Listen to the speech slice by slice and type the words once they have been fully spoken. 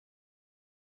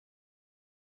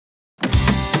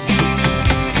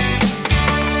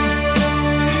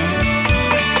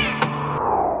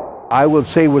I would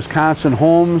say Wisconsin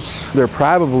homes, they're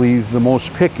probably the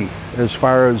most picky as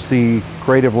far as the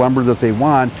grade of lumber that they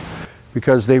want,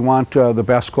 because they want the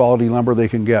best quality lumber they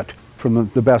can get from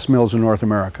the best mills in North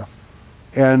America.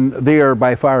 And they are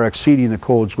by far exceeding the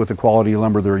codes with the quality of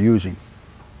lumber they're using.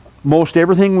 Most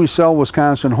everything we sell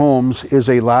Wisconsin homes is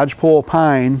a lodgepole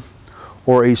pine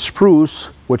or a spruce,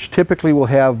 which typically will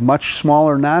have much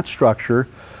smaller knot structure,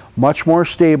 much more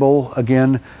stable,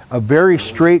 again, a very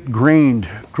straight grained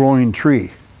growing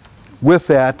tree. With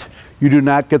that, you do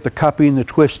not get the cupping, the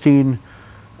twisting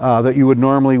that you would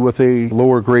normally with a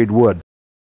lower grade wood.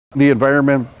 The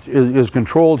environment is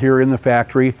controlled here in the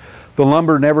factory. The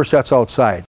lumber never sets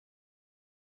outside.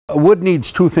 Wood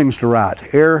needs two things to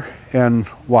rot: air and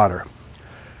water.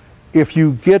 If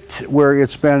you get where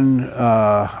it's been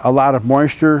a lot of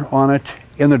moisture on it,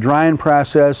 in the drying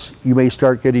process, you may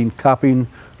start getting cupping,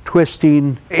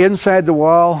 twisting. Inside the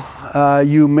wall,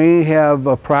 you may have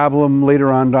a problem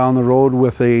later on down the road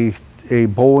with a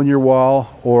bow in your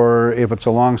wall, or if it's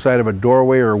alongside of a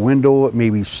doorway or a window, it may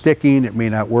be sticking, it may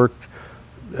not work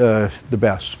the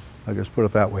best. I guess put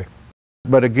it that way.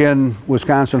 But again,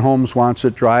 Wisconsin Homes wants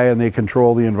it dry, and they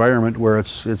control the environment where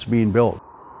it's being built.